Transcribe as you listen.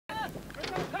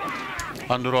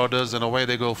under orders, and away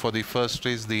they go for the first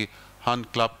race, the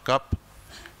Hunt Club Cup.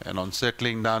 And on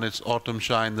settling down, it's Autumn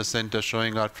Shy in the center,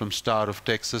 showing out from Star of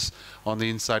Texas. On the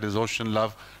inside is Ocean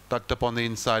Love. Tucked up on the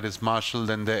inside is Marshall.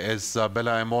 Then there is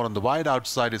Bella Amor. On the wide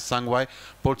outside is Sangwai.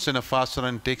 Puts in a faster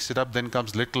and takes it up. Then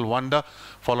comes Little Wonder,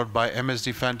 followed by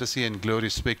MSD Fantasy and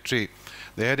Glorious Victory.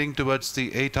 They're heading towards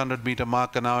the 800-meter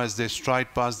marker now as they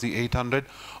stride past the 800.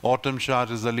 Autumn Shah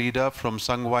is the leader, from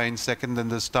Sangwai in second. Then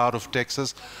the Star of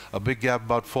Texas. A big gap,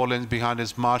 about 4 lengths behind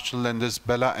is Marshall. Then this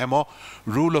Bella Amor.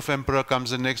 Rule of Emperor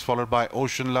comes in next, followed by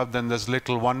Ocean Love. Then there's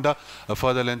Little Wonder. A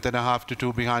further length and a half to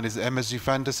 2 behind is MSG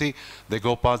Fantasy. They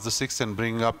go past the 6th and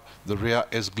bring up the rear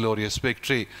is Glorious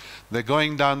Victory. They're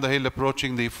going down the hill,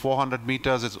 approaching the 400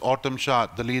 meters. It's Autumn Shah,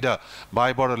 the leader, by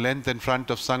about a length in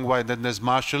front of Sangwai. Then there's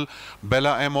Marshall.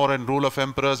 Bella Amor and Rule of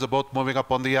Emperors are both moving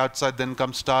up on the outside. Then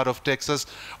comes Star of Texas,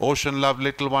 Ocean Love,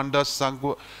 Little Wonder,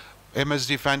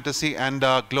 MSD Fantasy and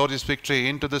Glorious Victory.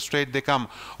 Into the straight they come.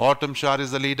 Autumn Shah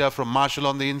is the leader, from Marshall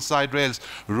on the inside rails.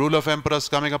 Rule of Emperors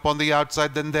coming up on the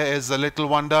outside. Then there is a Little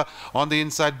Wonder on the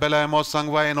inside. Bella Amor,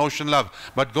 Sangwai and Ocean Love.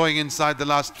 But going inside the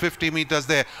last 50 meters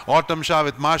there, Autumn Shah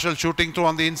with Marshall shooting through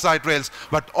on the inside rails.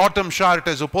 But Autumn Shah it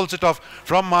is who pulls it off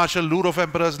from Marshall. Rule of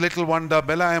Emperors, Little Wonder,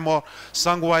 Bella Amor,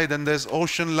 Sangwai. Then there's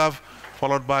Ocean Love,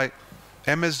 followed by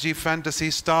MSG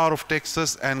Fantasy, Star of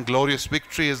Texas and Glorious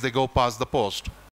Victory as they go past the post.